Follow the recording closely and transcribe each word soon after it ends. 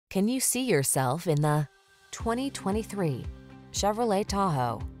Can you see yourself in the 2023 Chevrolet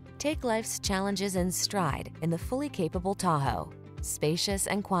Tahoe? Take life's challenges in stride in the fully capable Tahoe. Spacious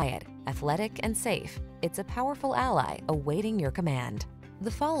and quiet, athletic and safe, it's a powerful ally awaiting your command. The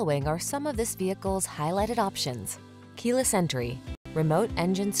following are some of this vehicle's highlighted options: keyless entry, remote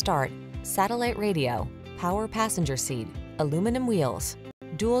engine start, satellite radio, power passenger seat, aluminum wheels,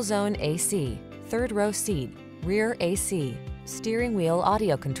 dual zone AC, third row seat, rear AC, steering wheel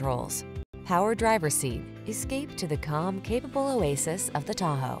audio controls, power driver's seat. Escape to the calm, capable oasis of the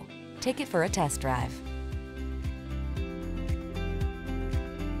Tahoe. Take it for a test drive.